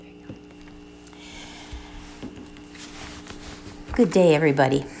Good day,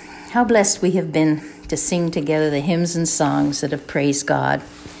 everybody. How blessed we have been to sing together the hymns and songs that have praised God.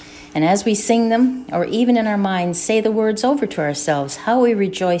 And as we sing them, or even in our minds say the words over to ourselves, how we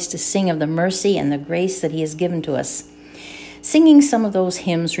rejoice to sing of the mercy and the grace that He has given to us. Singing some of those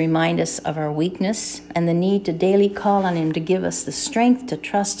hymns remind us of our weakness and the need to daily call on Him to give us the strength to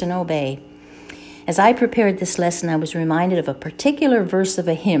trust and obey. As I prepared this lesson, I was reminded of a particular verse of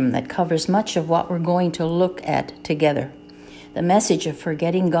a hymn that covers much of what we're going to look at together. The message of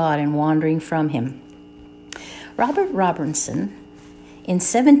forgetting God and wandering from Him. Robert Robertson, in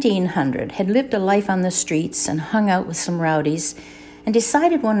 1700, had lived a life on the streets and hung out with some rowdies, and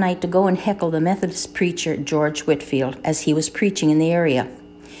decided one night to go and heckle the Methodist preacher George Whitefield as he was preaching in the area.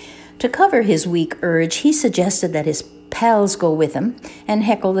 To cover his weak urge, he suggested that his pals go with him and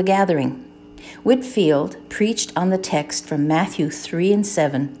heckle the gathering. Whitefield preached on the text from Matthew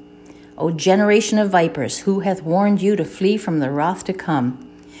 3:7. O generation of vipers, who hath warned you to flee from the wrath to come?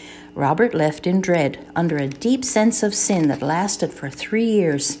 Robert left in dread, under a deep sense of sin that lasted for 3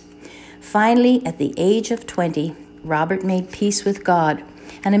 years. Finally, at the age of 20, Robert made peace with God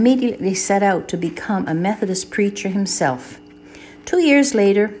and immediately set out to become a Methodist preacher himself. 2 years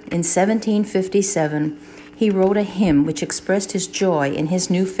later, in 1757, he wrote a hymn which expressed his joy in his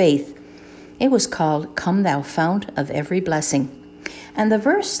new faith. It was called, Come Thou Fount of Every Blessing. And the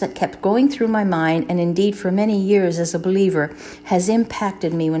verse that kept going through my mind, and indeed for many years as a believer, has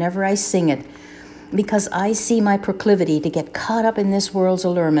impacted me whenever I sing it, because I see my proclivity to get caught up in this world's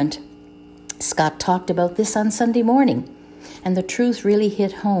allurement. Scott talked about this on Sunday morning, and the truth really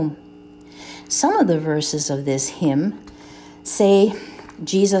hit home. Some of the verses of this hymn say,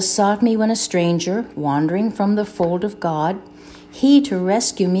 Jesus sought me when a stranger, wandering from the fold of God. He, to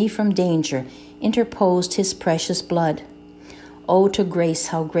rescue me from danger, interposed His precious blood. O to grace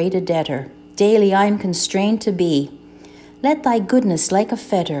how great a debtor daily I am constrained to be. Let Thy goodness like a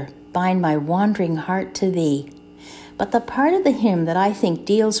fetter bind my wandering heart to Thee. But the part of the hymn that I think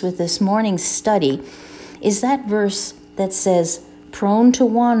deals with this morning's study is that verse that says, Prone to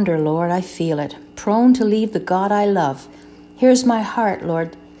wander, Lord, I feel it, prone to leave the God I love. Here's my heart,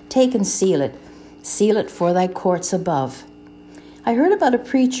 Lord, take and seal it for Thy courts above. I heard about a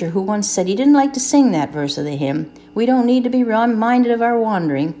preacher who once said he didn't like to sing that verse of the hymn. We don't need to be reminded of our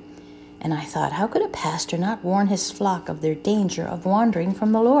wandering. And I thought, how could a pastor not warn his flock of their danger of wandering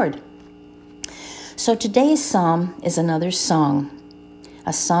from the Lord? So today's psalm is another song,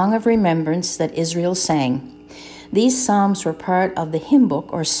 a song of remembrance that Israel sang. These psalms were part of the hymn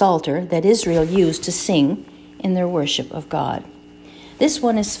book or psalter that Israel used to sing in their worship of God. This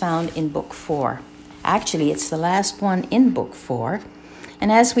one is found in Book 4. Actually, it's the last one in Book 4.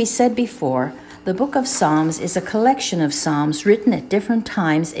 And as we said before, the Book of Psalms is a collection of psalms written at different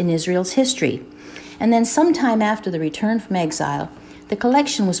times in Israel's history. And then sometime after the return from exile, the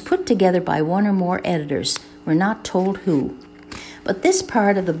collection was put together by one or more editors. We're not told who. But this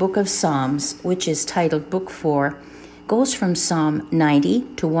part of the Book of Psalms, which is titled Book 4, goes from Psalm 90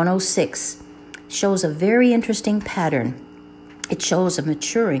 to 106. Shows a very interesting pattern. It shows a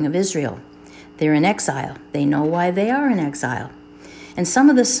maturing of Israel. They're in exile. They know why they are in exile. And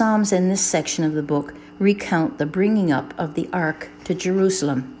some of the Psalms in this section of the book recount the bringing up of the ark to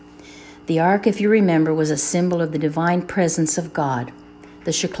Jerusalem. The ark, if you remember, was a symbol of the divine presence of God.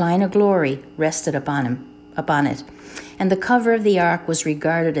 The Shekinah glory rested upon it. And the cover of the ark was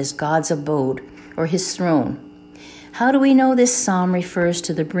regarded as God's abode, or His throne. How do we know this psalm refers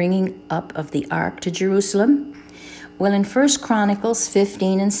to the bringing up of the ark to Jerusalem? Well, in 1 Chronicles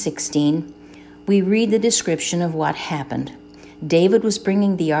 15 and 16, we read the description of what happened. David was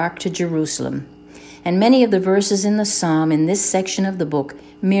bringing the ark to Jerusalem, and many of the verses in the psalm in this section of the book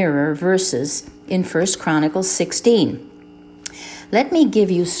mirror verses in 1 Chronicles 16. Let me give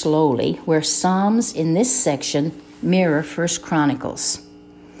you slowly where psalms in this section mirror 1 Chronicles.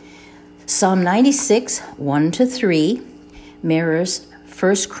 Psalm 96, 1-3 mirrors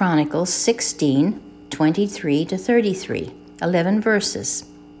 1 Chronicles 16, 23 to 33, 11 verses.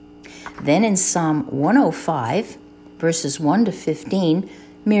 Then in Psalm 105, verses 1 to 15,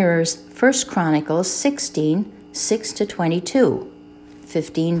 mirrors 1 Chronicles 16, 6 to 22,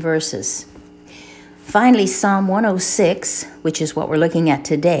 15 verses. Finally, Psalm 106, which is what we're looking at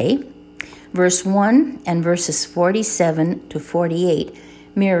today, verse 1 and verses 47 to 48,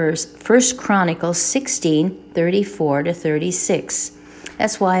 mirrors 1 Chronicles 16, 34 to 36.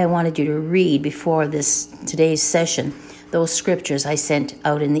 That's why I wanted you to read before today's session those scriptures I sent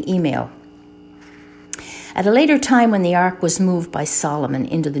out in the email. At a later time when the ark was moved by Solomon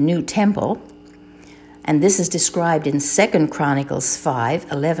into the new temple, and this is described in 2 Chronicles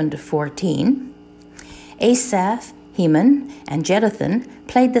 5, 11 to 14, Asaph, Heman and Jeduthun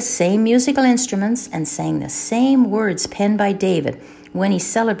played the same musical instruments and sang the same words penned by David when he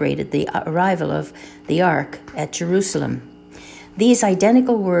celebrated the arrival of the ark at Jerusalem. These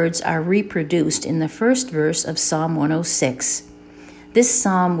identical words are reproduced in the first verse of Psalm 106. This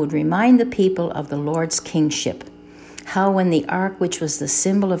psalm would remind the people of the Lord's kingship, how when the ark, which was the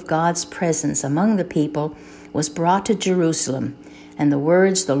symbol of God's presence among the people, was brought to Jerusalem, and the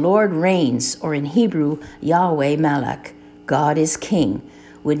words, "The Lord reigns," or in Hebrew, Yahweh Malak, God is king,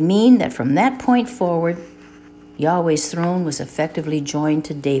 would mean that from that point forward, Yahweh's throne was effectively joined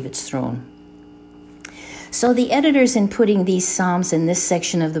to David's throne. So the editors in putting these psalms in this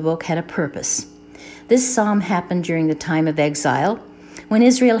section of the book had a purpose. This psalm happened during the time of exile, when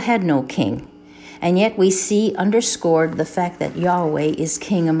Israel had no king, and yet we see underscored the fact that Yahweh is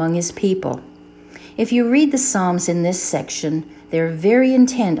king among his people. If you read the psalms in this section, they're very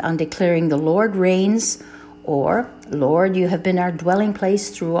intent on declaring the Lord reigns, or Lord, you have been our dwelling place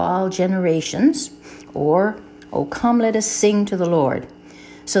through all generations, or O come, let us sing to the Lord.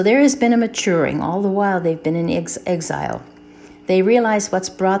 So there has been a maturing all the while they've been in exile. They realize what's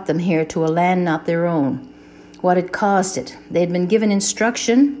brought them here to a land not their own, what had caused it. They had been given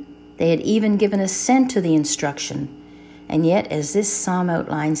instruction. They had even given assent to the instruction. And yet, as this psalm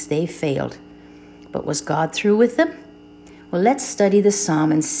outlines, they failed. But was God through with them? Well, let's study the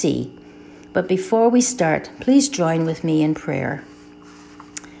psalm and see. But before we start, please join with me in prayer.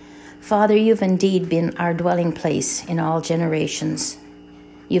 Father, you've indeed been our dwelling place in all generations.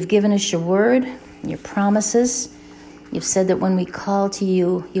 You've given us your word, your promises. You've said that when we call to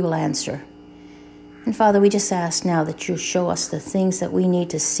you, you will answer. And Father, we just ask now that you show us the things that we need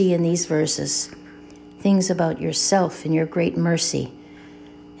to see in these verses, things about yourself and your great mercy,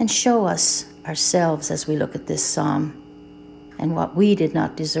 and show us ourselves as we look at this psalm and what we did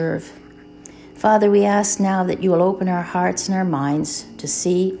not deserve. Father, we ask now that you will open our hearts and our minds to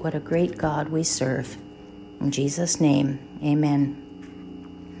see what a great God we serve. In Jesus' name, amen.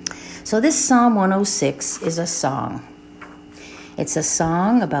 So this Psalm 106 is a song. It's a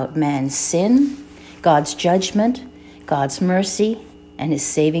song about man's sin, God's judgment, God's mercy, and his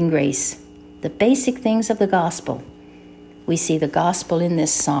saving grace. The basic things of the gospel. We see the gospel in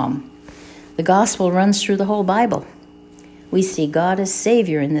this psalm. The gospel runs through the whole Bible. We see God as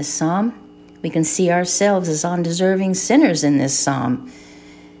Savior in this psalm. We can see ourselves as undeserving sinners in this psalm.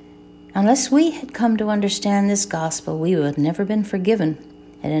 Unless we had come to understand this gospel, we would have never been forgiven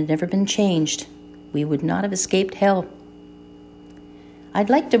and had never been changed. We would not have escaped hell. I'd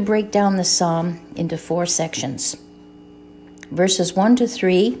like to break down the psalm into 4 sections. Verses 1 to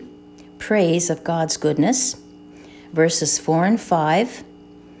 3, praise of God's goodness. Verses 4 and 5,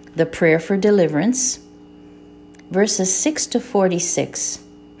 the prayer for deliverance. Verses 6 to 46,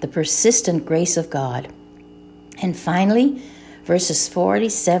 the persistent grace of God. And finally, verses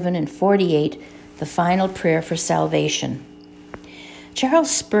 47 and 48, the final prayer for salvation.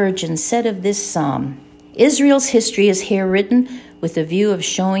 Charles Spurgeon said of this psalm, Israel's history is here written with the view of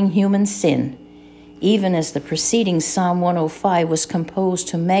showing human sin, even as the preceding Psalm 105 was composed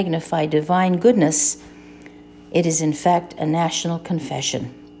to magnify divine goodness. It is in fact a national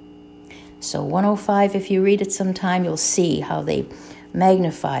confession. So 105, if you read it sometime, you'll see how they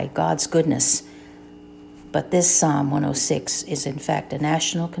magnify God's goodness. But this Psalm 106 is in fact a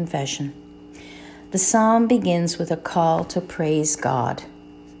national confession. The psalm begins with a call to praise God.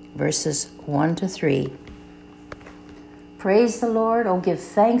 Verses 1 to 3. Praise the Lord, O give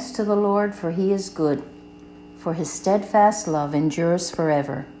thanks to the Lord, for he is good, for his steadfast love endures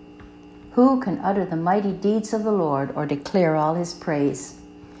forever. Who can utter the mighty deeds of the Lord or declare all his praise?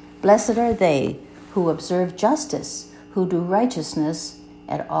 Blessed are they who observe justice, who do righteousness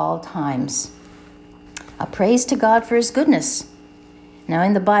at all times. A praise to God for his goodness. Now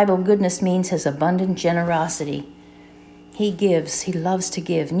in the Bible, goodness means his abundant generosity. He gives, he loves to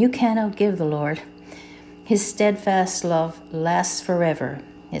give, and you can't outgive the Lord. His steadfast love lasts forever.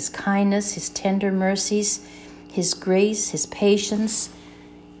 His kindness, his tender mercies, his grace, his patience,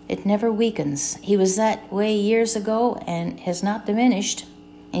 it never weakens. He was that way years ago and has not diminished.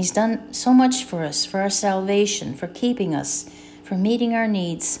 He's done so much for us, for our salvation, for keeping us, for meeting our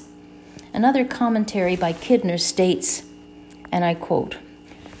needs. Another commentary by Kidner states, and I quote,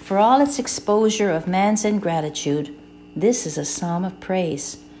 "For all its exposure of man's ingratitude, this is a psalm of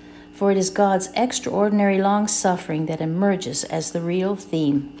praise, for it is God's extraordinary long-suffering that emerges as the real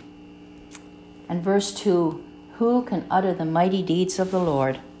theme." And verse 2, who can utter the mighty deeds of the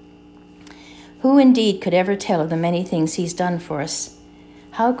Lord? Who indeed could ever tell of the many things he's done for us?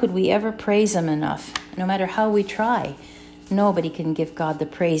 How could we ever praise him enough? No matter how we try, nobody can give God the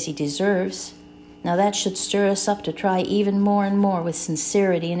praise he deserves. Now that should stir us up to try even more and more with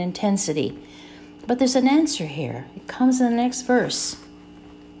sincerity and intensity. But there's an answer here. It comes in the next verse.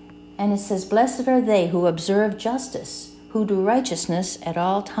 And it says, "Blessed are they who observe justice, who do righteousness at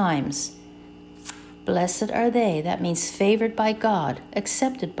all times." Blessed are they. That means favored by God,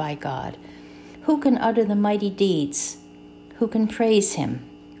 accepted by God. Who can utter the mighty deeds? Who can praise him?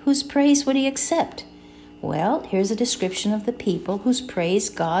 Whose praise would he accept? Well, here's a description of the people whose praise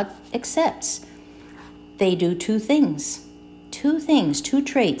God accepts. They do two things, two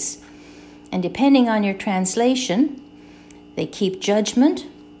traits. And depending on your translation, they keep judgment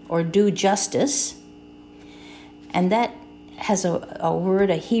or do justice. And that has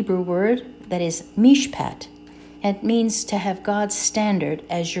a Hebrew word that is mishpat. It means to have God's standard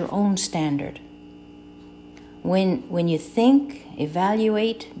as your own standard. When you think,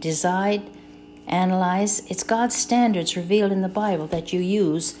 evaluate, decide, analyze, it's God's standards revealed in the Bible that you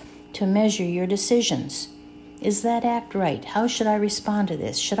use to measure your decisions. Is that act right? How should I respond to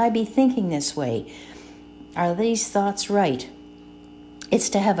this? Should I be thinking this way? Are these thoughts right? It's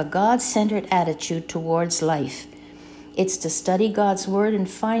to have a God-centered attitude towards life. It's to study God's Word and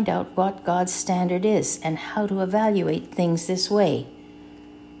find out what God's standard is and how to evaluate things this way.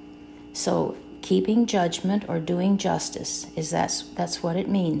 So, keeping judgment or doing justice, that's what it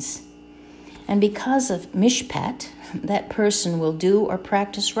means. And because of mishpat, that person will do or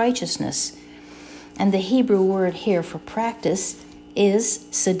practice righteousness. And the Hebrew word here for practice is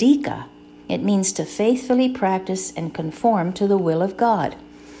tzedakah. It means to faithfully practice and conform to the will of God.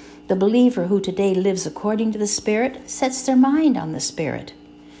 The believer who today lives according to the Spirit sets their mind on the Spirit.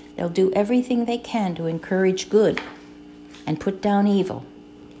 They'll do everything they can to encourage good and put down evil,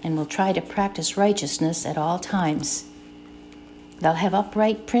 and will try to practice righteousness at all times. They'll have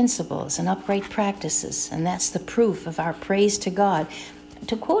upright principles and upright practices, and that's the proof of our praise to God.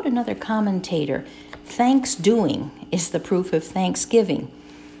 To quote another commentator, thanksdoing is the proof of thanksgiving,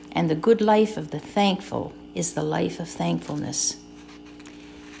 and the good life of the thankful is the life of thankfulness.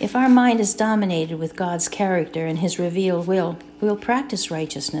 If our mind is dominated with God's character and his revealed will, we'll practice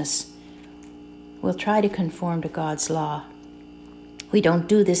righteousness. We'll try to conform to God's law. We don't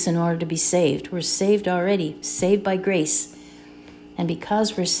do this in order to be saved. We're saved already, saved by grace. And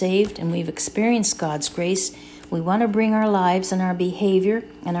because we're saved and we've experienced God's grace, we want to bring our lives and our behavior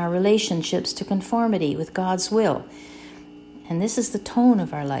and our relationships to conformity with God's will. And this is the tone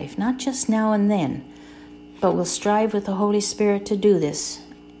of our life, not just now and then, but we'll strive with the Holy Spirit to do this.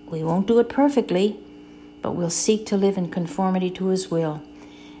 We won't do it perfectly, but we'll seek to live in conformity to his will.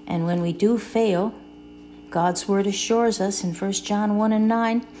 And when we do fail, God's word assures us in 1 John 1 and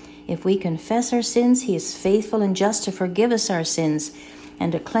 9, if we confess our sins, he is faithful and just to forgive us our sins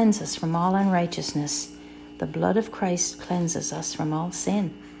and to cleanse us from all unrighteousness. The blood of Christ cleanses us from all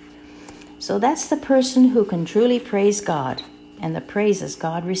sin. So that's the person who can truly praise God and the praises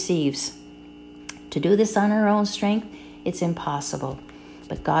God receives. To do this on our own strength, it's impossible.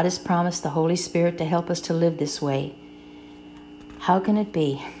 But God has promised the Holy Spirit to help us to live this way. How can it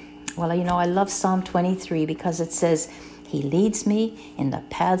be? Well, I love Psalm 23 because it says, he leads me in the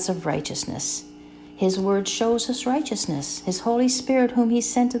paths of righteousness. His word shows us righteousness. His Holy Spirit, whom he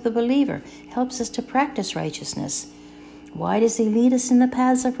sent to the believer, helps us to practice righteousness. Why does he lead us in the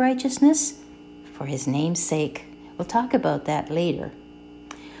paths of righteousness? For his name's sake. We'll talk about that later.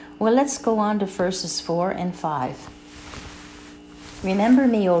 Well, let's go on to verses 4 and 5. Remember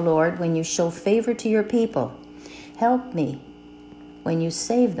me, O Lord, when you show favor to your people. Help me when you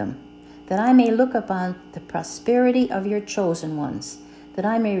save them, that I may look upon the prosperity of your chosen ones, that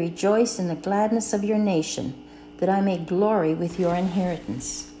I may rejoice in the gladness of your nation, that I may glory with your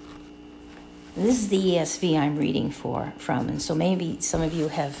inheritance. This is the ESV I'm reading from, and so maybe some of you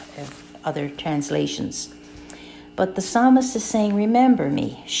have other translations. But the psalmist is saying, remember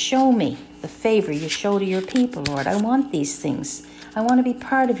me, show me the favor you show to your people, Lord. I want these things. I want to be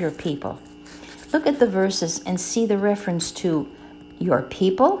part of your people. Look at the verses and see the reference to your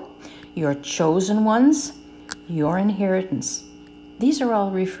people, your chosen ones, your inheritance. These are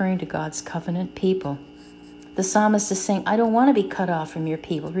all referring to God's covenant people. The psalmist is saying, I don't want to be cut off from your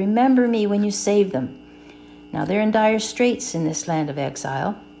people. Remember me when you save them. Now they're in dire straits in this land of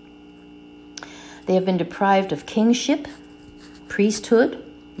exile. They have been deprived of kingship, priesthood.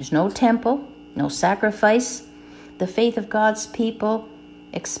 There's no temple, no sacrifice. The faith of God's people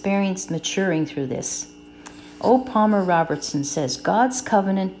experienced maturing through this. O. Palmer Robertson says, God's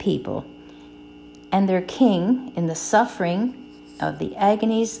covenant people and their king in the suffering of the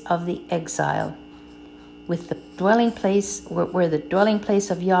agonies of the exile, with the dwelling place where the dwelling place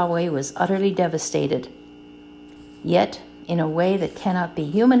of Yahweh was utterly devastated. Yet in a way that cannot be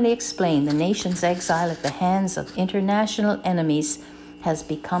humanly explained, the nation's exile at the hands of international enemies has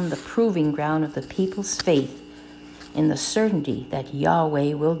become the proving ground of the people's faith in the certainty that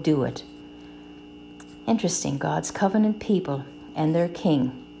Yahweh will do it. Interesting, God's covenant people and their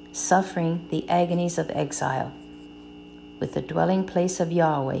king suffering the agonies of exile, with the dwelling place of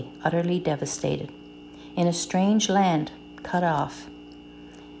Yahweh utterly devastated, in a strange land cut off,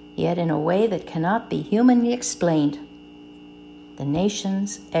 yet in a way that cannot be humanly explained. The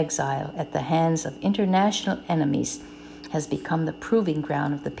nation's exile at the hands of international enemies has become the proving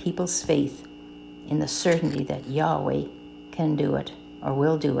ground of the people's faith in the certainty that Yahweh can do it or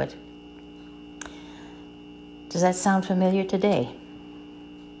will do it. Does that sound familiar today?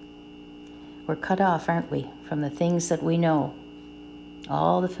 We're cut off, aren't we, from the things that we know,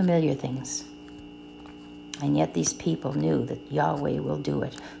 all the familiar things. And yet these people knew that Yahweh will do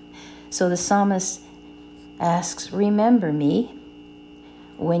it. So the psalmist asks, remember me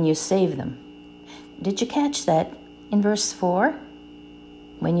when you save them. Did you catch that in verse 4?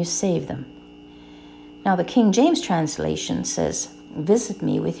 When you save them. Now the King James translation says, visit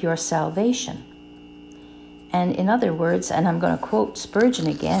me with your salvation. And in other words, and I'm going to quote Spurgeon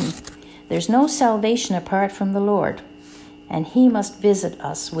again, there's no salvation apart from the Lord, and he must visit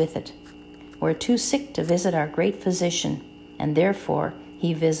us with it. We're too sick to visit our great physician, and therefore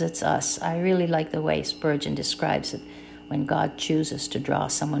he visits us. I really like the way Spurgeon describes it, when God chooses to draw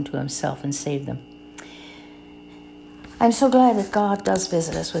someone to himself and save them. I'm so glad that God does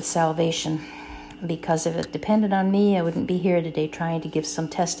visit us with salvation, because if it depended on me, I wouldn't be here today trying to give some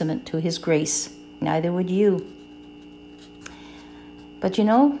testament to his grace. Neither would you. But you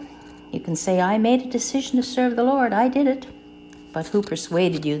know, you can say, I made a decision to serve the Lord. I did it. But who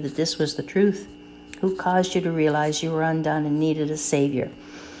persuaded you that this was the truth? Who caused you to realize you were undone and needed a Savior?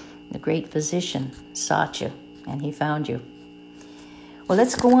 The great physician sought you, and he found you. Well,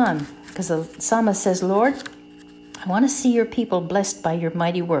 let's go on, because the psalmist says, Lord, I want to see your people blessed by your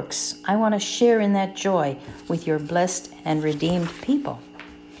mighty works. I want to share in that joy with your blessed and redeemed people.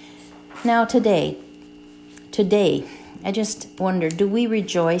 Now today, I just wonder, do we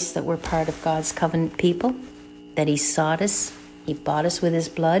rejoice that we're part of God's covenant people? That he sought us, he bought us with his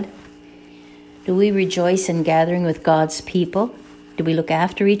blood? Do we rejoice in gathering with God's people? Do we look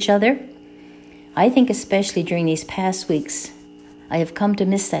after each other? I think especially during these past weeks, I have come to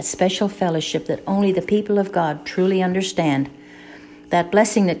miss that special fellowship that only the people of God truly understand. That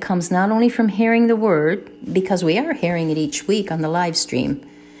blessing that comes not only from hearing the word, because we are hearing it each week on the live stream,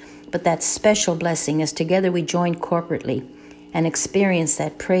 but that special blessing as together we join corporately and experience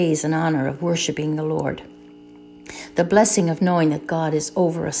that praise and honor of worshiping the Lord. The blessing of knowing that God is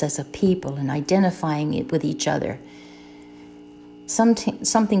over us as a people and identifying it with each other.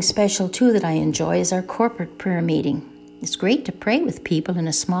 Something special too that I enjoy is our corporate prayer meeting. It's great to pray with people in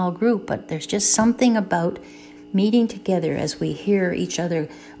a small group, but there's just something about meeting together as we hear each other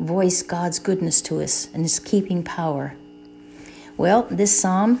voice God's goodness to us and his keeping power. Well, this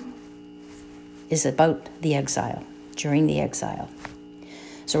psalm is about the exile, during the exile.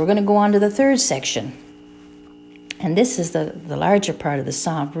 So we're going to go on to the third section. And this is the larger part of the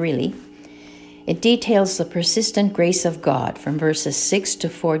psalm, really. It details the persistent grace of God from verses 6 to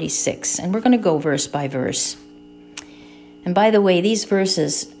 46. And we're going to go verse by verse. And by the way, these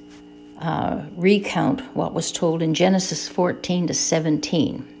verses recount what was told in Genesis 14 to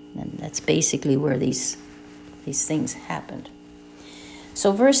 17. And that's basically where these things happened.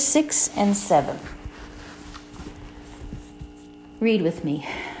 So verse 6 and 7. Read with me.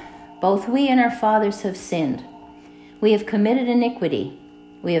 Both we and our fathers have sinned. We have committed iniquity.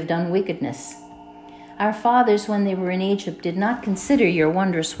 We have done wickedness. Our fathers, when they were in Egypt, did not consider your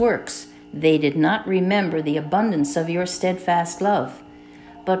wondrous works. They did not remember the abundance of your steadfast love,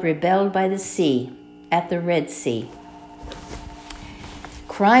 but rebelled by the sea, at the Red Sea.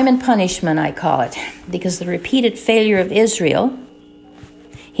 Crime and punishment, I call it, because the repeated failure of Israel,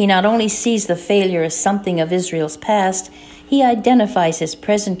 he not only sees the failure as something of Israel's past, he identifies his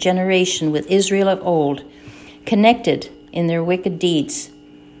present generation with Israel of old, connected in their wicked deeds.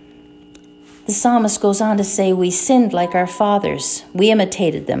 The psalmist goes on to say, we sinned like our fathers. We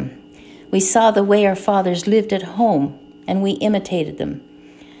imitated them. We saw the way our fathers lived at home, and we imitated them.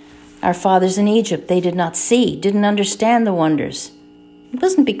 Our fathers in Egypt, they did not see, didn't understand the wonders. It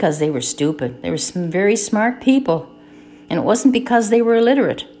wasn't because they were stupid. They were some very smart people. And it wasn't because they were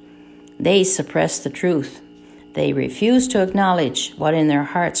illiterate. They suppressed the truth. They refused to acknowledge what in their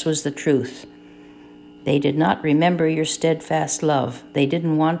hearts was the truth. They did not remember your steadfast love. They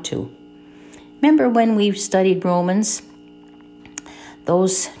didn't want to. Remember when we studied Romans?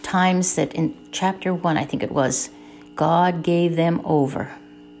 Those times that in chapter 1, I think it was, God gave them over.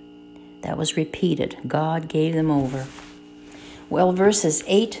 That was repeated. God gave them over. Well, verses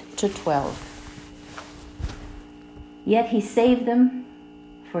 8 to 12. Yet he saved them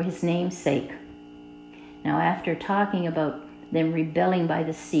for his name's sake. Now, after talking about them rebelling by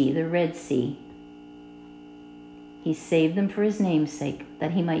the sea, the Red Sea, he saved them for his name's sake,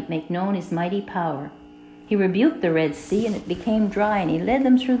 that he might make known his mighty power. He rebuked the Red Sea, and it became dry, and he led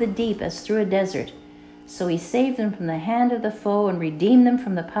them through the deep as through a desert. So he saved them from the hand of the foe and redeemed them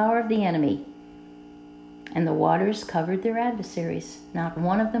from the power of the enemy. And the waters covered their adversaries. Not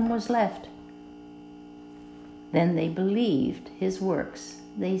one of them was left. Then they believed his words,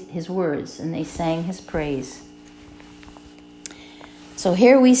 and they sang his praise. So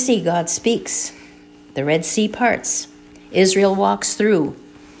here we see God speaks. The Red Sea parts. Israel walks through.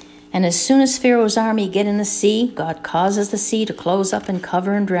 And as soon as Pharaoh's army get in the sea, God causes the sea to close up and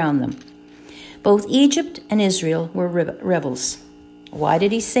cover and drown them. Both Egypt and Israel were rebels. Why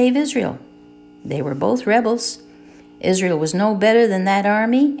did he save Israel? They were both rebels. Israel was no better than that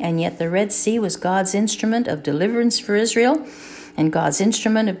army, and yet the Red Sea was God's instrument of deliverance for Israel and God's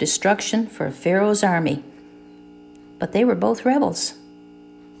instrument of destruction for Pharaoh's army. But they were both rebels.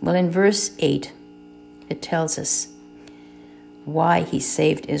 Well, in verse 8, it tells us why he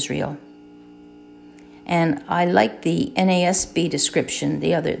saved Israel. And I like the NASB description,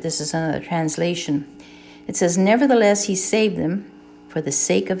 this is another translation. It says, nevertheless, he saved them for the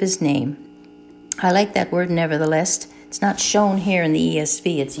sake of his name. I like that word, nevertheless. It's not shown here in the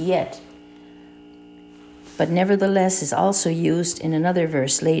ESV, it's yet. But nevertheless is also used in another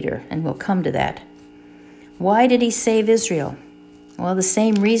verse later, and we'll come to that. Why did he save Israel? Well, the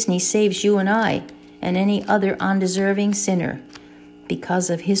same reason he saves you and I and any other undeserving sinner, because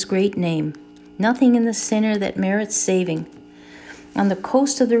of his great name. Nothing in the sinner that merits saving. On the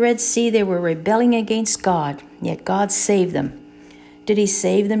coast of the Red Sea, they were rebelling against God, yet God saved them. Did he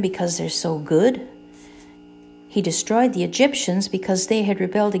save them because they're so good? He destroyed the Egyptians because they had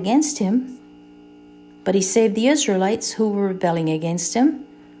rebelled against him. But he saved the Israelites who were rebelling against him.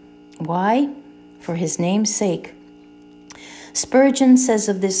 Why? For his name's sake. Spurgeon says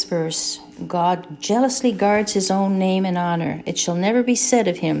of this verse, God jealously guards his own name and honor. It shall never be said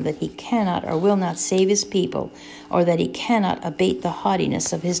of him that he cannot or will not save his people, or that he cannot abate the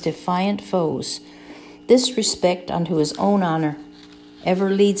haughtiness of his defiant foes. This respect unto his own honor ever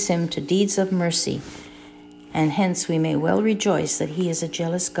leads him to deeds of mercy, and hence we may well rejoice that he is a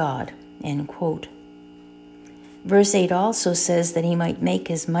jealous God. End quote. Verse 8 also says that he might make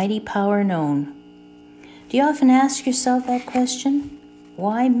his mighty power known. Do you often ask yourself that question?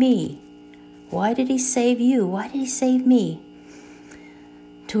 Why me? Why did he save you? Why did he save me?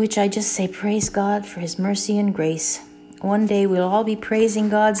 To which I just say, praise God for his mercy and grace. One day we'll all be praising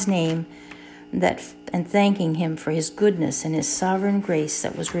God's name and thanking him for his goodness and his sovereign grace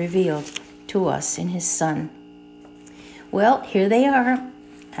that was revealed to us in his Son. Well, here they are.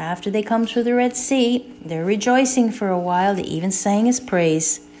 After they come through the Red Sea, they're rejoicing for a while. They even sang his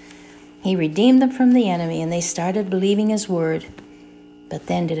praise. He redeemed them from the enemy, and they started believing his word. But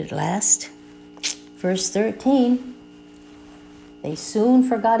then did it last? Verse 13, they soon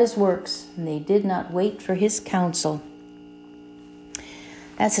forgot his works, and they did not wait for his counsel.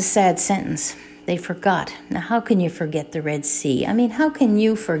 That's a sad sentence. They forgot. Now, how can you forget the Red Sea? I mean, how can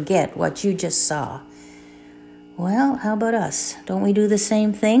you forget what you just saw? Well, how about us? Don't we do the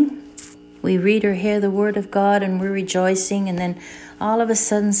same thing? We read or hear the word of God and we're rejoicing, and then all of a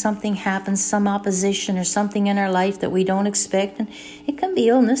sudden something happens, some opposition or something in our life that we don't expect. And it can be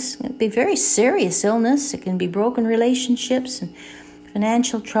illness. It can be very serious illness. It can be broken relationships and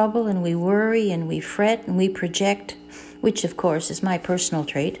financial trouble, and we worry and we fret and we project, which of course is my personal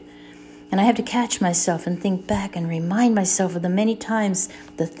trait. And I have to catch myself and think back and remind myself of the many times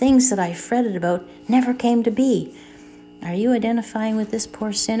the things that I fretted about never came to be. Are you identifying with this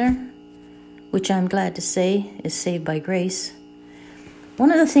poor sinner? Which I'm glad to say is saved by grace.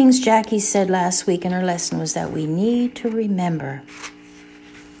 One of the things Jackie said last week in her lesson was that we need to remember.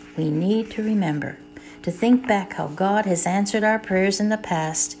 We need to remember. To think back how God has answered our prayers in the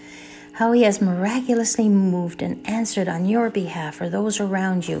past, how he has miraculously moved and answered on your behalf or those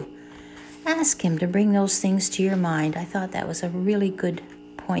around you. Ask him to bring those things to your mind. I thought that was a really good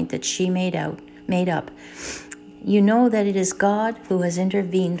point that she made up. You know that it is God who has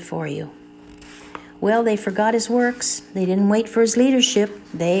intervened for you. Well, they forgot his works. They didn't wait for his leadership.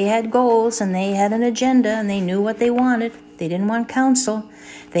 They had goals and they had an agenda and they knew what they wanted. They didn't want counsel.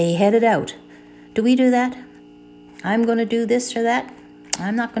 They headed out. Do we do that? I'm going to do this or that.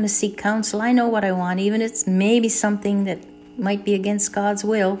 I'm not going to seek counsel. I know what I want, even if it's maybe something that might be against God's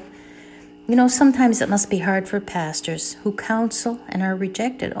will. You know, sometimes it must be hard for pastors who counsel and are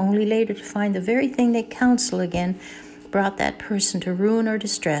rejected, only later to find the very thing they counsel again brought that person to ruin or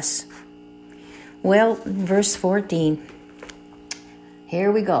distress. Well, verse 14,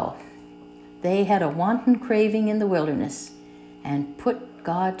 here we go. They had a wanton craving in the wilderness and put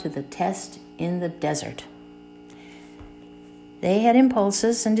God to the test in the desert. They had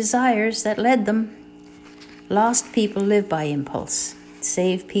impulses and desires that led them. Lost people live by impulse.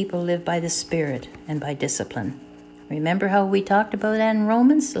 Saved people live by the Spirit and by discipline. Remember how we talked about that in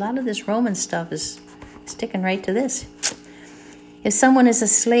Romans? A lot of this Roman stuff is sticking right to this. If someone is a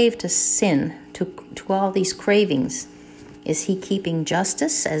slave to sin, to all these cravings, is he keeping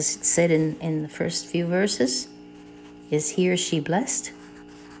justice, as it said in the first few verses? Is he or she blessed?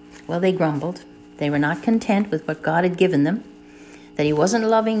 Well, they grumbled. They were not content with what God had given them, that he wasn't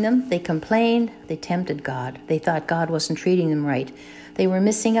loving them. They complained. They tempted God. They thought God wasn't treating them right. They were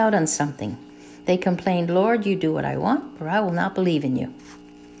missing out on something. They complained, Lord, you do what I want, or I will not believe in you.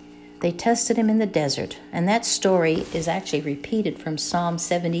 They tested him in the desert, and that story is actually repeated from Psalm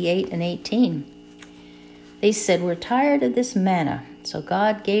 78 and 18. They said, we're tired of this manna. So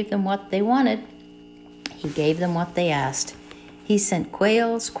God gave them what they wanted. He gave them what they asked. He sent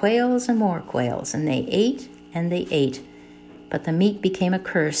quails, and more quails, and they ate and they ate. But the meat became a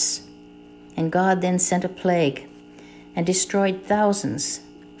curse. And God then sent a plague and destroyed thousands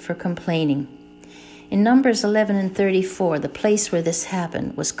for complaining. In Numbers 11 and 34, the place where this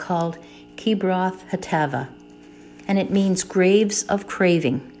happened was called Kibroth Hattava, and it means graves of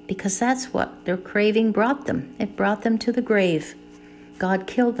craving, because that's what their craving brought them. It brought them to the grave. God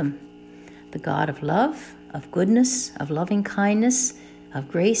killed them. The God of love, of goodness, of loving kindness,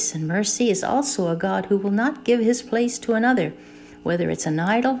 of grace and mercy is also a God who will not give his place to another, whether it's an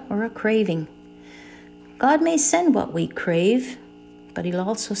idol or a craving. God may send what we crave, but he'll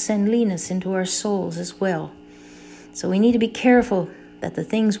also send leanness into our souls as well. So we need to be careful that the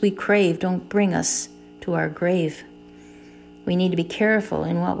things we crave don't bring us to our grave. We need to be careful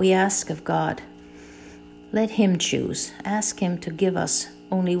in what we ask of God. Let him choose. Ask him to give us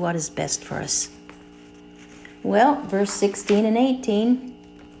only what is best for us. Well, verse 16 and 18,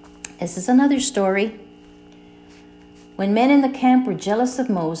 this is another story. When men in the camp were jealous of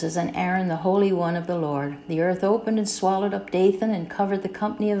Moses and Aaron, the Holy One of the Lord, the earth opened and swallowed up Dathan and covered the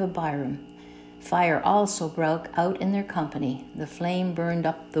company of Abiram. Fire also broke out in their company. The flame burned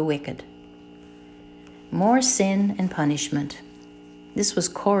up the wicked. More sin and punishment. This was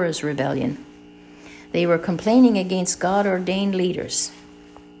Korah's rebellion. They were complaining against God-ordained leaders.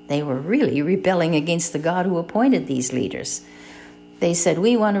 They were really rebelling against the God who appointed these leaders. They said,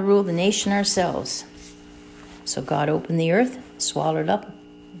 we want to rule the nation ourselves. So God opened the earth, swallowed up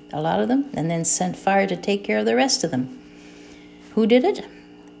a lot of them, and then sent fire to take care of the rest of them. Who did it?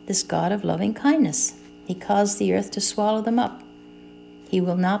 This God of loving kindness. He caused the earth to swallow them up. He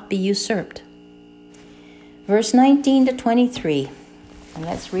will not be usurped. Verse 19 to 23. And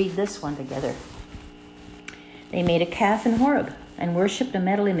let's read this one together. They made a calf in Horeb and worshipped a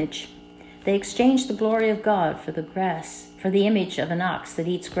metal image. They exchanged the glory of God for the image of an ox that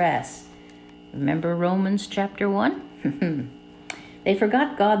eats grass. Remember Romans chapter 1? They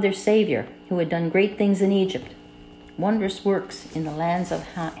forgot God, their Savior, who had done great things in Egypt, wondrous works in the lands of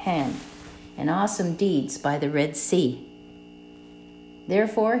Han, and awesome deeds by the Red Sea.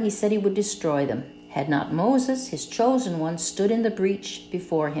 Therefore he said he would destroy them, had not Moses, his chosen one, stood in the breach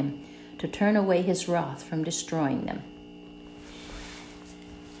before him to turn away his wrath from destroying them.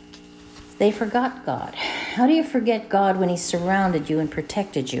 They forgot God. How do you forget God when he surrounded you and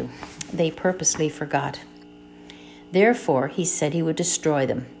protected you? They purposely forgot. Therefore, he said he would destroy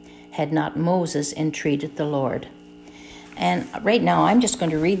them, had not Moses entreated the Lord. And right now, I'm just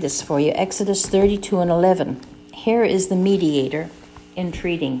going to read this for you. Exodus 32 and 11. Here is the mediator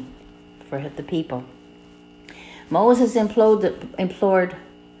entreating for the people. Moses implored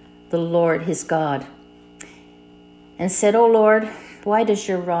the Lord his God and said, O Lord, why does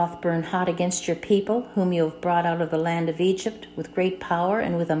your wrath burn hot against your people, whom you have brought out of the land of Egypt with great power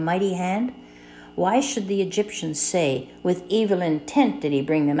and with a mighty hand? Why should the Egyptians say, with evil intent did he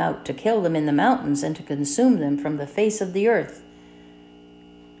bring them out, to kill them in the mountains and to consume them from the face of the earth?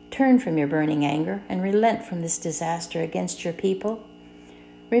 Turn from your burning anger and relent from this disaster against your people.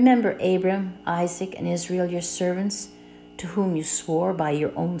 Remember Abram, Isaac, and Israel, your servants, to whom you swore by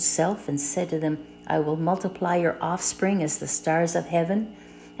your own self and said to them, I will multiply your offspring as the stars of heaven,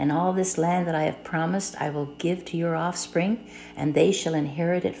 and all this land that I have promised I will give to your offspring, and they shall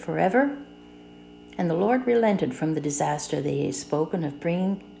inherit it forever. And the Lord relented from the disaster that he had spoken of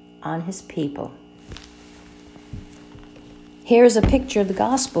bringing on his people. Here is a picture of the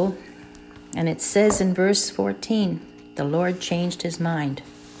gospel And it says in verse 14, the Lord changed his mind.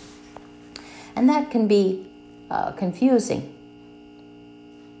 And that can be confusing,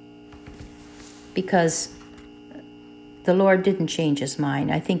 because the Lord didn't change his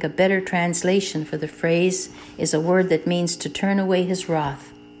mind. I think a better translation for the phrase is a word that means to turn away his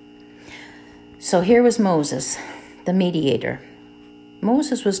wrath. So here was Moses, the mediator.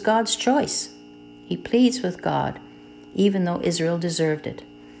 Moses was God's choice. He pleads with God, even though Israel deserved it.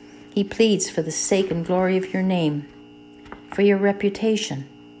 He pleads for the sake and glory of your name, for your reputation.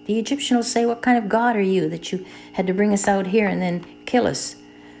 The Egyptian will say, what kind of God are you that you had to bring us out here and then kill us?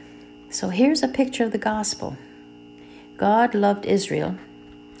 So here's a picture of the gospel. God loved Israel,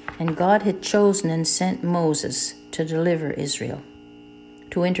 and God had chosen and sent Moses to deliver Israel,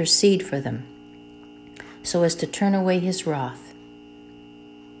 to intercede for them, so as to turn away his wrath.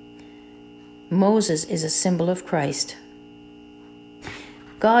 Moses is a symbol of Christ.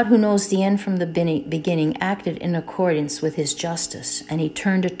 God, who knows the end from the beginning, acted in accordance with his justice, and he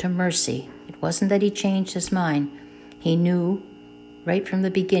turned it to mercy. It wasn't that he changed his mind. He knew right from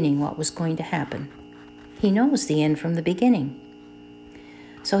the beginning what was going to happen. He knows the end from the beginning.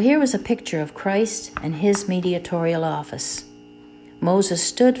 So here was a picture of Christ and his mediatorial office. Moses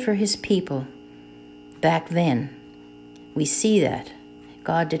stood for his people back then. We see that.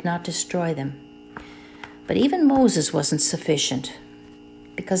 God did not destroy them. But even Moses wasn't sufficient,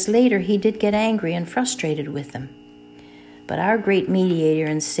 because later he did get angry and frustrated with them. But our great mediator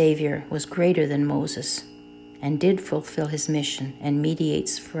and Savior was greater than Moses, and did fulfill his mission and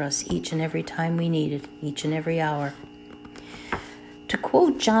mediates for us each and every time we need it, each and every hour. To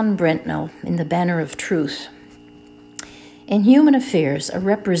quote John Brentnell in The Banner of Truth, in human affairs, a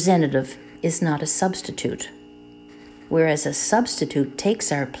representative is not a substitute. Whereas a substitute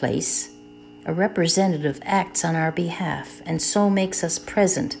takes our place, a representative acts on our behalf and so makes us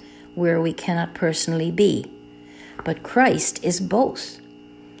present where we cannot personally be. But Christ is both.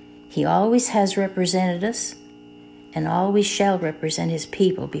 He always has represented us and always shall represent his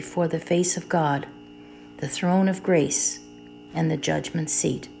people before the face of God, the throne of grace, and the judgment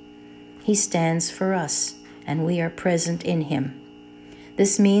seat. He stands for us, and we are present in him.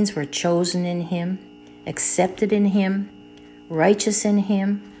 This means we're chosen in him, accepted in him, righteous in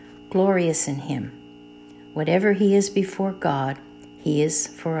him, glorious in him. Whatever he is before God, he is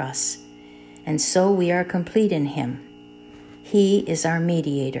for us. And so we are complete in him. He is our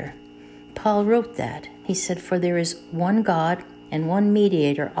mediator. Paul wrote that. He said, for there is one God and one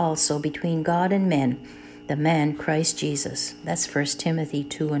mediator also between God and men, the man Christ Jesus. That's 1 Timothy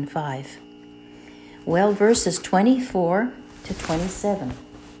 2 and 5. Well, verses 24 to 27.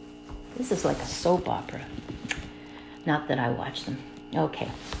 This is like a soap opera. Not that I watch them. Okay,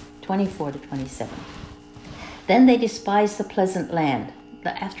 24 to 27. Then they despised the pleasant land.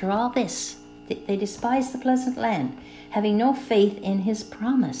 After all this, they despised the pleasant land, having no faith in his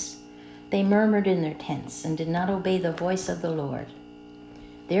promise. They murmured in their tents and did not obey the voice of the Lord.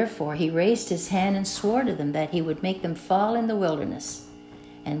 Therefore he raised his hand and swore to them that he would make them fall in the wilderness,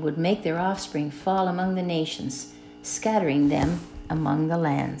 and would make their offspring fall among the nations, scattering them among the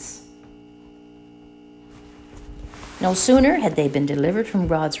lands. No sooner had they been delivered from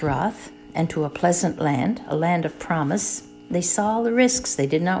God's wrath and to a pleasant land, a land of promise, they saw the risks. They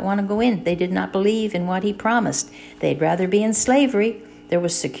did not want to go in. They did not believe in what he promised. They'd rather be in slavery. There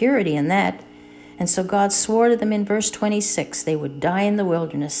was security in that. And so God swore to them in verse 26 they would die in the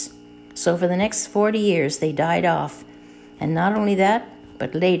wilderness. So for the next 40 years they died off. And not only that,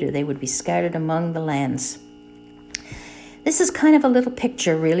 but later they would be scattered among the lands. This is kind of a little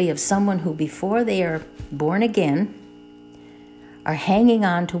picture, really, of someone who, before they are born again, are hanging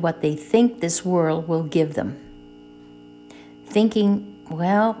on to what they think this world will give them. Thinking,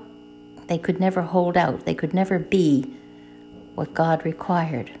 well, they could never hold out. They could never be what God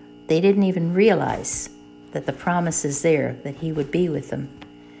required. They didn't even realize that the promise is there, that he would be with them.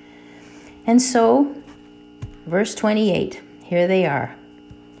 And so, verse 28, here they are.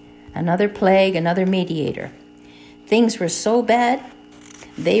 Another plague, another mediator. Things were so bad,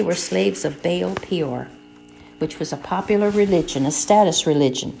 they were slaves of Baal Peor, which was a popular religion, a status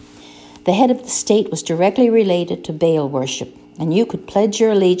religion. The head of the state was directly related to Baal worship, and you could pledge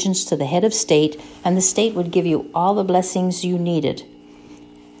your allegiance to the head of state, and the state would give you all the blessings you needed.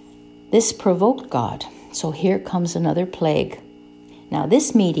 This provoked God, so here comes another plague. Now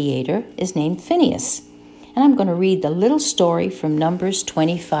this mediator is named Phinehas, and I'm going to read the little story from Numbers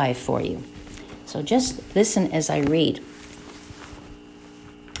 25 for you. So just listen as I read.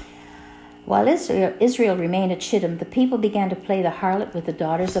 While Israel remained at Shittim, the people began to play the harlot with the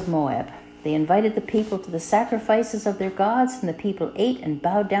daughters of Moab. They invited the people to the sacrifices of their gods, and the people ate and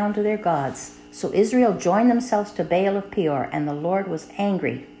bowed down to their gods. So Israel joined themselves to Baal of Peor, and the Lord was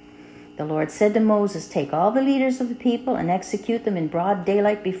angry. The Lord said to Moses, "Take all the leaders of the people and execute them in broad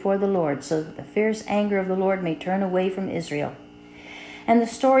daylight before the Lord, so that the fierce anger of the Lord may turn away from Israel." And the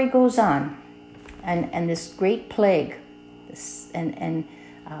story goes on, and this great plague,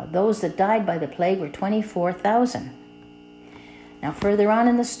 those that died by the plague were 24,000. Now further on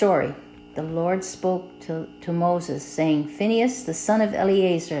in the story, the Lord spoke to Moses, saying, "Phinehas, the son of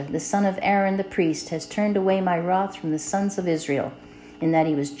Eleazar, the son of Aaron the priest, has turned away my wrath from the sons of Israel, in that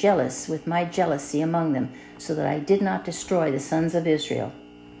he was jealous with my jealousy among them, so that I did not destroy the sons of Israel."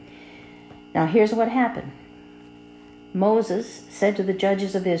 Now here's what happened. Moses said to the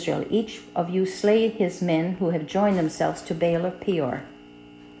judges of Israel, "Each of you slay his men who have joined themselves to Baal of Peor."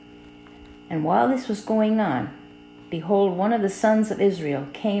 And while this was going on, behold, one of the sons of Israel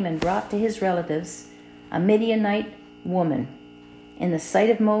came and brought to his relatives a Midianite woman, in the sight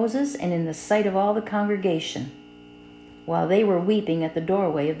of Moses and in the sight of all the congregation, while they were weeping at the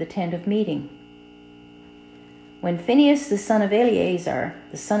doorway of the tent of meeting. When Phinehas the son of Eleazar,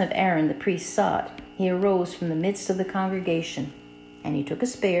 the son of Aaron the priest, saw it, he arose from the midst of the congregation, and he took a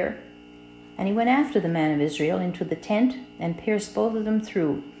spear, and he went after the man of Israel into the tent, and pierced both of them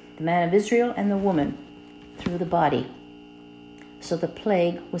through, the man of Israel and the woman, through the body. So the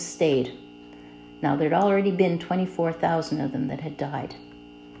plague was stayed. Now there had already been 24,000 of them that had died.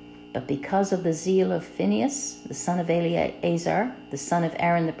 But because of the zeal of Phinehas, the son of Eleazar, the son of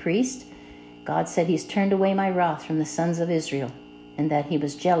Aaron the priest, God said, "He's turned away my wrath from the sons of Israel, and that he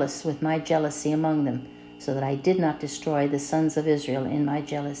was jealous with my jealousy among them, so that I did not destroy the sons of Israel in my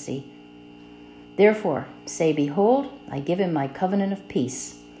jealousy. Therefore say, Behold, I give him my covenant of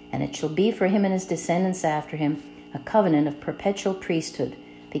peace, and it shall be for him and his descendants after him a covenant of perpetual priesthood,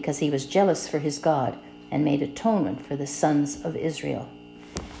 because he was jealous for his God, and made atonement for the sons of Israel."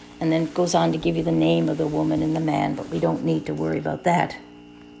 And then it goes on to give you the name of the woman and the man, but we don't need to worry about that.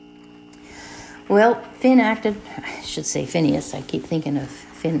 Well, Phinehas, I keep thinking of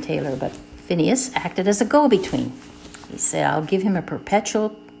Finn Taylor, but Phinehas acted as a go-between. He said, "I'll give him a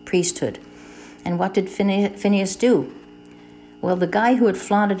perpetual priesthood." And what did Phinehas do? Well, the guy who had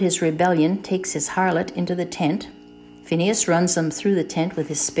flaunted his rebellion takes his harlot into the tent. Phinehas runs them through the tent with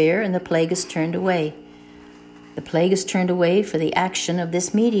his spear, and the plague is turned away. The plague is turned away for the action of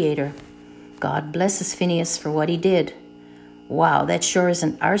this mediator. God blesses Phinehas for what he did. Wow, that sure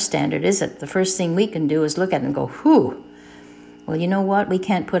isn't our standard, is it? The first thing we can do is look at it and go, whew. Well, you know what? We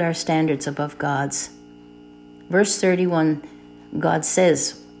can't put our standards above God's. Verse 31, God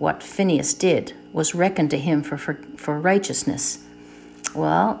says what Phinehas did was reckoned to him for righteousness.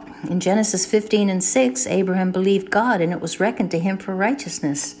 Well, in Genesis 15:6, Abraham believed God, and it was reckoned to him for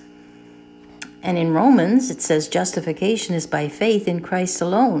righteousness. And in Romans, it says justification is by faith in Christ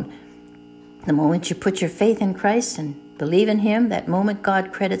alone. The moment you put your faith in Christ and believe in him, that moment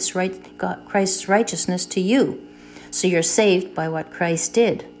God credits Christ's righteousness to you. So you're saved by what Christ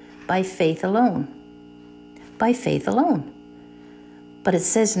did, by faith alone. By faith alone. But it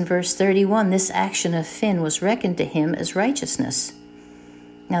says in verse 31, this action of Phin was reckoned to him as righteousness.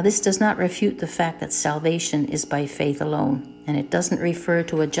 Now this does not refute the fact that salvation is by faith alone, and it doesn't refer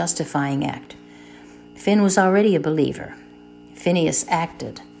to a justifying act. Phin was already a believer. Phinehas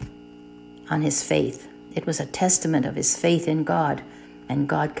acted on his faith. It was a testament of his faith in God, and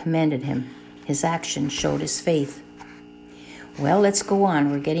God commended him. His action showed his faith. Well, let's go on.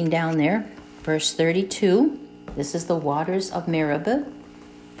 We're getting down there. Verse 32, this is the waters of Meribah.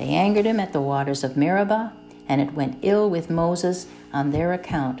 They angered him at the waters of Meribah, and it went ill with Moses on their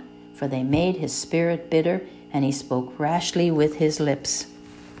account, for they made his spirit bitter, and he spoke rashly with his lips.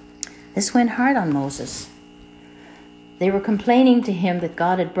 This went hard on Moses. They were complaining to him that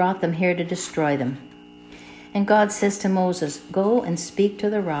God had brought them here to destroy them. And God says to Moses, go and speak to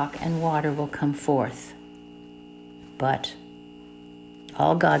the rock, and water will come forth. But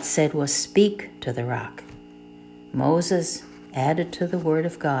all God said was, speak to the rock. Moses added to the word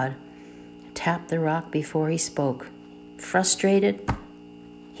of God, tapped the rock before he spoke. Frustrated,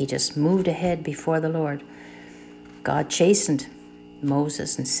 he just moved ahead before the Lord. God chastened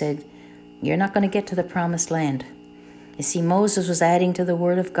Moses and said, you're not going to get to the promised land. You see, Moses was adding to the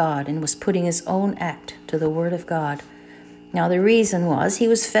word of God and was putting his own act to the word of God. Now the reason was he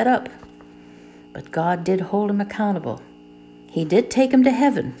was fed up. But God did hold him accountable. He did take him to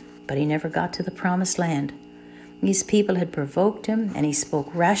heaven, but he never got to the promised land. These people had provoked him, and he spoke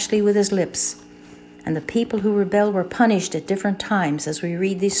rashly with his lips. And the people who rebelled were punished at different times as we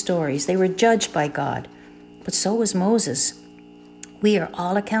read these stories. They were judged by God. But so was Moses. We are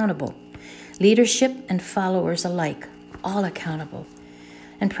all accountable. leadership and followers alike, all accountable.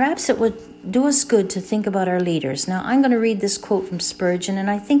 And perhaps it would do us good to think about our leaders. Now, I'm going to read this quote from Spurgeon, and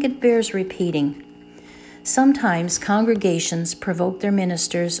I think it bears repeating. Sometimes congregations provoke their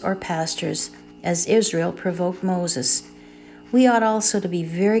ministers or pastors, as Israel provoked Moses. We ought also to be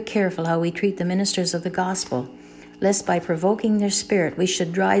very careful how we treat the ministers of the gospel, lest by provoking their spirit we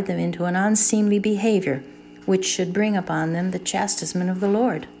should drive them into an unseemly behavior, which should bring upon them the chastisement of the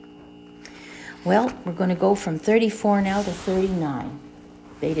Lord. Well, we're going to go from 34 now to 39.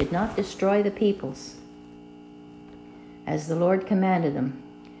 They did not destroy the peoples, as the Lord commanded them,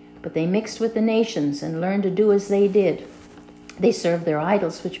 but they mixed with the nations and learned to do as they did. They served their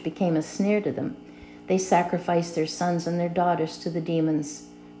idols, which became a snare to them. They sacrificed their sons and their daughters to the demons.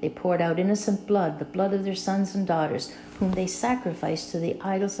 They poured out innocent blood, the blood of their sons and daughters, whom they sacrificed to the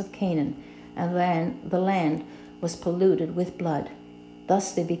idols of Canaan, and the land was polluted with blood.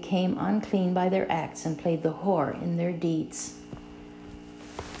 Thus they became unclean by their acts and played the whore in their deeds.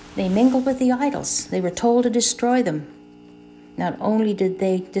 They mingled with the idols. They were told to destroy them. Not only did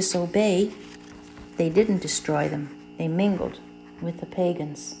they disobey, they didn't destroy them. They mingled with the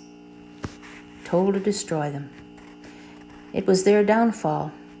pagans, told to destroy them. It was their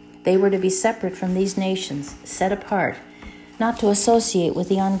downfall. They were to be separate from these nations, set apart, not to associate with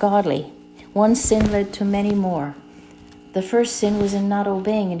the ungodly. One sin led to many more. The first sin was in not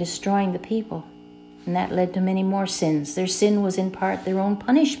obeying and destroying the people, and that led to many more sins. Their sin was in part their own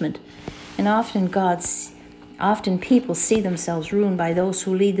punishment, and often people see themselves ruined by those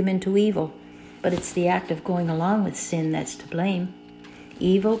who lead them into evil, but it's the act of going along with sin that's to blame.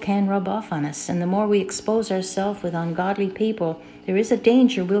 Evil can rub off on us, and the more we expose ourselves with ungodly people, there is a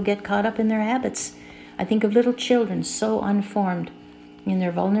danger we'll get caught up in their habits. I think of little children so unformed in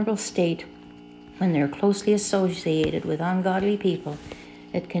their vulnerable state. When they're closely associated with ungodly people,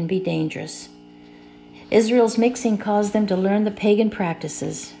 it can be dangerous. Israel's mixing caused them to learn the pagan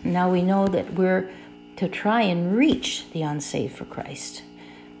practices. Now we know that we're to try and reach the unsaved for Christ.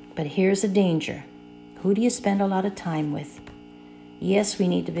 But here's a danger. Who do you spend a lot of time with? Yes, we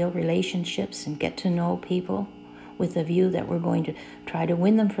need to build relationships and get to know people with the view that we're going to try to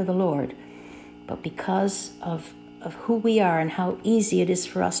win them for the Lord. But because of who we are and how easy it is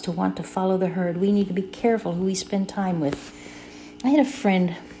for us to want to follow the herd, we need to be careful who we spend time with. I had a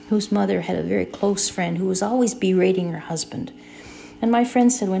friend whose mother had a very close friend who was always berating her husband. And my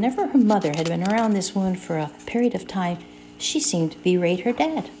friend said whenever her mother had been around this woman for a period of time, she seemed to berate her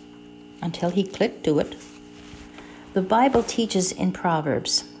dad, until he clicked to it. The Bible teaches in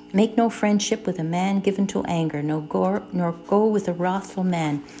Proverbs, "Make no friendship with a man given to anger, nor go with a wrathful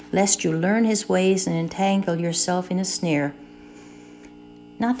man, lest you learn his ways and entangle yourself in a snare."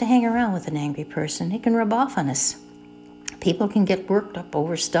 Not to hang around with an angry person. It can rub off on us. People can get worked up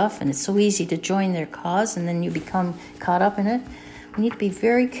over stuff, and it's so easy to join their cause, and then you become caught up in it. We need to be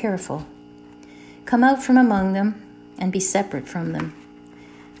very careful. Come out from among them and be separate from them.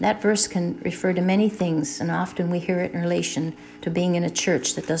 That verse can refer to many things, and often we hear it in relation to being in a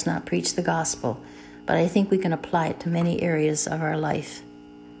church that does not preach the gospel. But I think we can apply it to many areas of our life.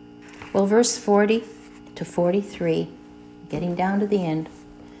 Well, verse 40 to 43, getting down to the end.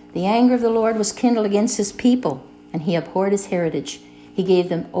 The anger of the Lord was kindled against his people, and he abhorred his heritage. He gave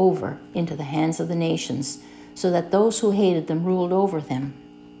them over into the hands of the nations, so that those who hated them ruled over them.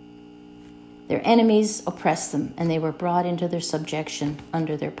 Their enemies oppressed them, and they were brought into their subjection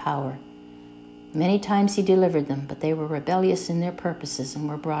under their power. Many times he delivered them, but they were rebellious in their purposes and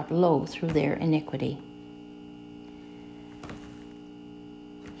were brought low through their iniquity.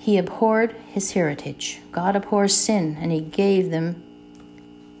 He abhorred his heritage. God abhors sin, and he gave them.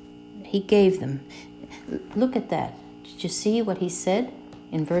 Look at that. Did you see what he said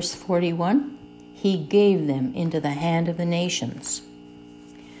in verse 41? He gave them into the hand of the nations.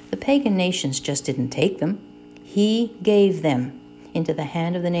 The pagan nations just didn't take them. He gave them into the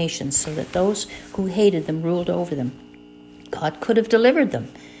hand of the nations so that those who hated them ruled over them. God could have delivered them,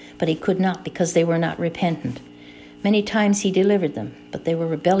 but he could not because they were not repentant. Many times he delivered them, but they were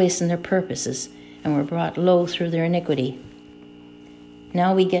rebellious in their purposes and were brought low through their iniquity.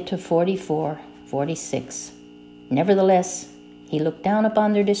 Now we get to 44, 46. Nevertheless, he looked down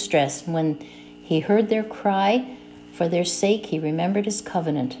upon their distress, and when he heard their cry, for their sake he remembered his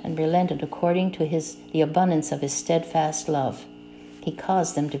covenant and relented according to the abundance of his steadfast love. He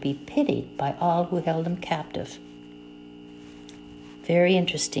caused them to be pitied by all who held them captive. Very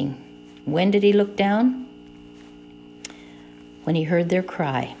interesting. When did he look down? When he heard their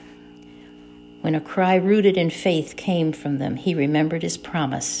cry. When a cry rooted in faith came from them, he remembered his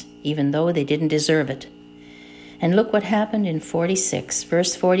promise, even though they didn't deserve it. And look what happened in 46.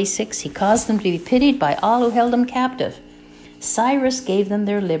 Verse 46, he caused them to be pitied by all who held them captive. Cyrus gave them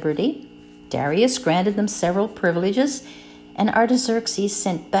their liberty. Darius granted them several privileges. And Artaxerxes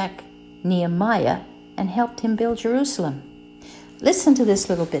sent back Nehemiah and helped him build Jerusalem. Listen to this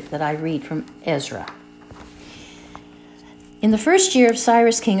little bit that I read from Ezra. In the first year of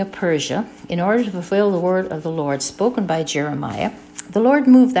Cyrus, king of Persia, in order to fulfill the word of the Lord spoken by Jeremiah, the Lord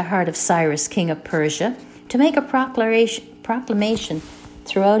moved the heart of Cyrus, king of Persia, to make a proclamation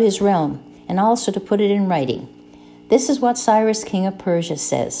throughout his realm, and also to put it in writing. This is what Cyrus, king of Persia,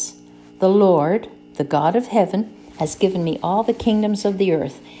 says. The Lord, the God of heaven, has given me all the kingdoms of the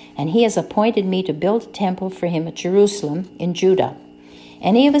earth, and he has appointed me to build a temple for him at Jerusalem in Judah.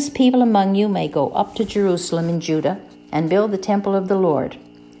 Any of his people among you may go up to Jerusalem in Judah and build the temple of the Lord,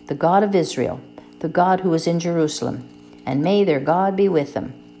 the God of Israel, the God who is in Jerusalem, and may their God be with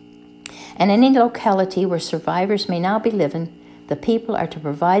them. And any locality where survivors may now be living, the people are to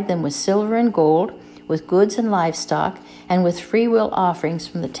provide them with silver and gold, with goods and livestock, and with freewill offerings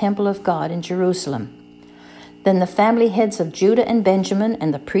from the temple of God in Jerusalem. Then the family heads of Judah and Benjamin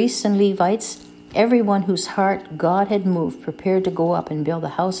and the priests and Levites, everyone whose heart God had moved, prepared to go up and build the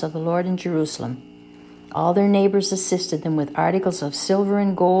house of the Lord in Jerusalem. All their neighbors assisted them with articles of silver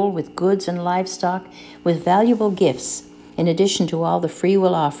and gold, with goods and livestock, with valuable gifts, in addition to all the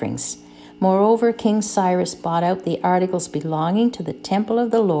freewill offerings. Moreover, King Cyrus bought out the articles belonging to the temple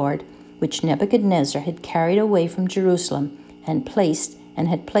of the Lord, which Nebuchadnezzar had carried away from Jerusalem and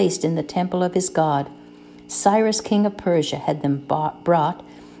had placed in the temple of his God. Cyrus, king of Persia, had them brought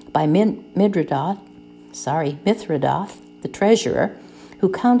by Mithredath, the treasurer, who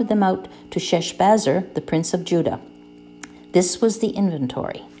counted them out to Sheshbazzar, the prince of Judah. This was the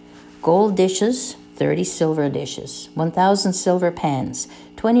inventory: gold dishes, 30 silver dishes, 1,000 silver pans,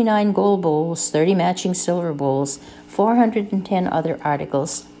 29 gold bowls, 30 matching silver bowls, 410 other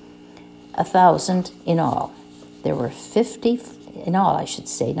articles, 1,000 in all. There were 50 in all, I should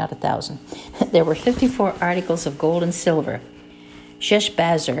say, not 1,000. There were 54 articles of gold and silver.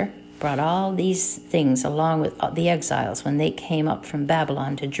 Sheshbazzar brought all these things along with the exiles when they came up from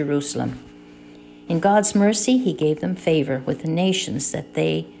Babylon to Jerusalem. In God's mercy, he gave them favor with the nations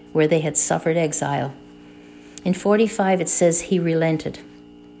where they had suffered exile. In 45, it says he relented.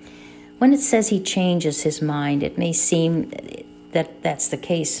 When it says he changes his mind, it may seem that that's the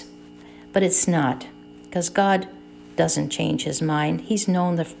case, but it's not, because God doesn't change his mind. He's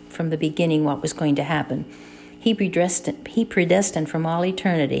known from the beginning what was going to happen. He predestined from all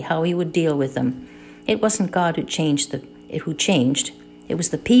eternity how he would deal with them. It wasn't God who changed. It was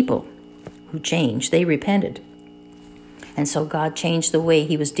the people who changed. They repented. And so God changed the way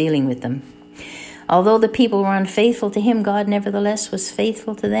he was dealing with them. Although the people were unfaithful to him, God nevertheless was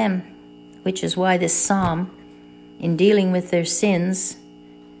faithful to them, which is why this psalm, in dealing with their sins,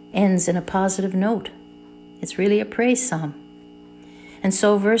 ends in a positive note. It's really a praise psalm. And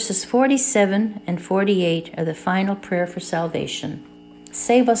so verses 47 and 48 are the final prayer for salvation.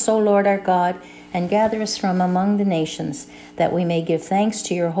 Save us, O Lord our God, and gather us from among the nations, that we may give thanks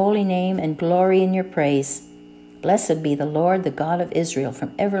to your holy name and glory in your praise. Blessed be the Lord, the God of Israel,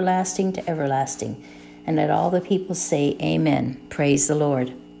 from everlasting to everlasting. And let all the people say, Amen. Praise the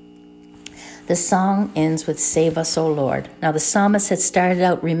Lord. The song ends with, Save us, O Lord. Now the psalmist had started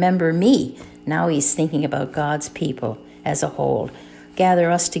out, Remember me. Now he's thinking about God's people as a whole.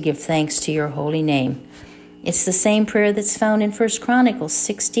 Gather us to give thanks to your holy name. It's the same prayer that's found in 1 Chronicles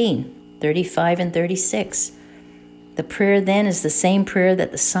 16, 35 and 36. The prayer then is the same prayer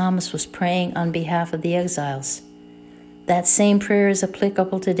that the psalmist was praying on behalf of the exiles. That same prayer is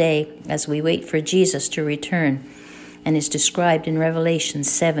applicable today as we wait for Jesus to return, and is described in Revelation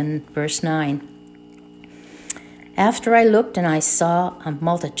 7, verse 9. After I looked, and I saw a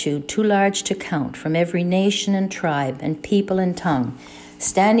multitude too large to count, from every nation and tribe and people and tongue,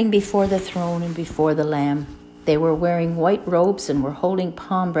 standing before the throne and before the Lamb. They were wearing white robes and were holding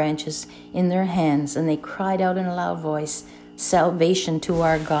palm branches in their hands, and they cried out in a loud voice, Salvation to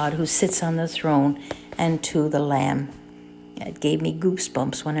our God who sits on the throne and to the Lamb. It gave me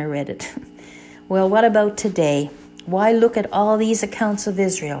goosebumps when I read it. Well, what about today? Why look at all these accounts of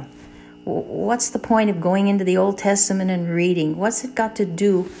Israel? What's the point of going into the Old Testament and reading? What's it got to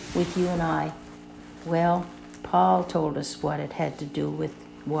do with you and I? Well, Paul told us why it had to do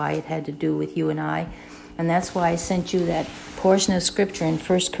with you and I. And that's why I sent you that portion of Scripture in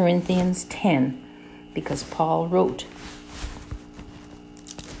 1 Corinthians 10, because Paul wrote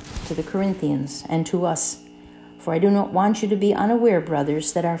to the Corinthians and to us, For I do not want you to be unaware,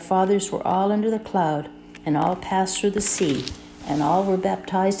 brothers, that our fathers were all under the cloud, and all passed through the sea, and all were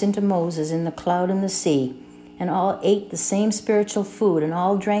baptized into Moses in the cloud and the sea, And all ate the same spiritual food, and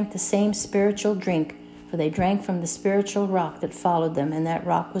all drank the same spiritual drink, for they drank from the spiritual rock that followed them, and that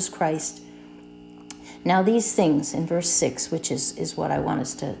rock was Christ. Now these things, in verse 6, which is what I want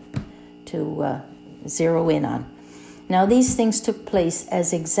us to zero in on. Now these things took place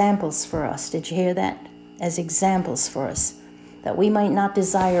as examples for us. Did you hear that? As examples for us, that we might not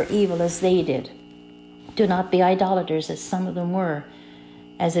desire evil as they did. Do not be idolaters, as some of them were.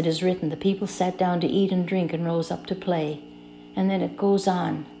 As it is written, the people sat down to eat and drink and rose up to play. And then it goes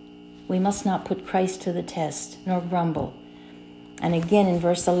on. We must not put Christ to the test, nor grumble. And again in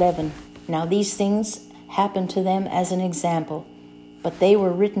verse 11, now these things happened to them as an example, but they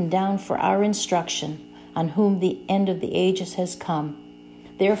were written down for our instruction, on whom the end of the ages has come.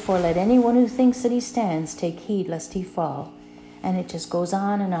 Therefore let anyone who thinks that he stands take heed lest he fall. And it just goes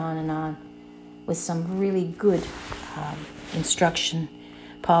on and on and on with some really good instruction.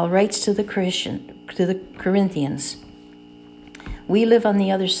 Paul writes to the Corinthians, we live on the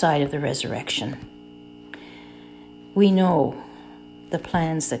other side of the resurrection. We know the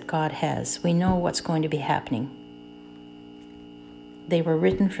plans that God has. We know what's going to be happening. They were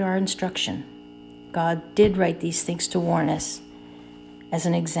written for our instruction. God did write these things to warn us as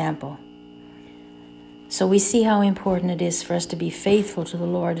an example. So we see how important it is for us to be faithful to the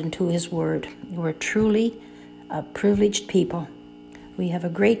Lord and to His Word. We're truly a privileged people. We have a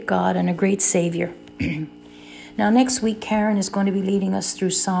great God and a great Savior. Now next week, Karen is going to be leading us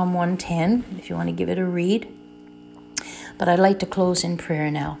through Psalm 110, if you want to give it a read. But I'd like to close in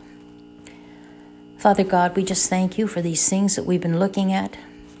prayer now. Father God, we just thank you for these things that we've been looking at.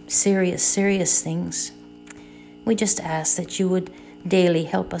 Serious things. We just ask that you would daily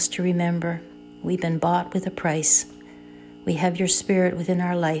help us to remember we've been bought with a price. We have your Spirit within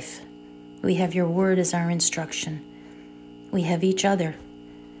our life. We have your word as our instruction. We have each other.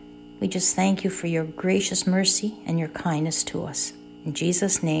 We just thank you for your gracious mercy and your kindness to us. In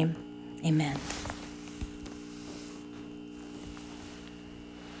Jesus' name, amen.